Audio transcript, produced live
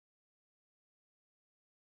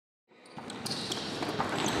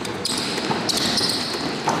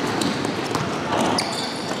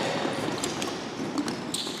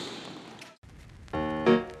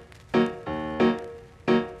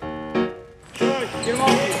My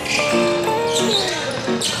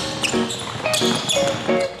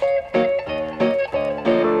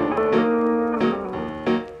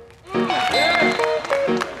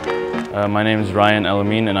name is Rayan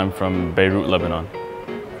Amine and I'm from Beirut, Lebanon.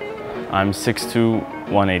 I'm 6'2",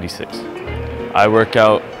 186. I work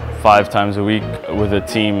out 5 times a week with a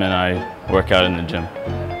team and I work out in the gym.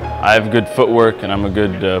 I have good footwork and I'm a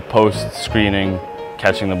good post screening,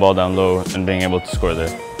 catching the ball down low and being able to score there.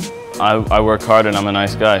 I work hard and I'm a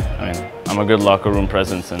nice guy. I mean, I'm a good locker room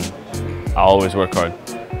presence and I always work hard.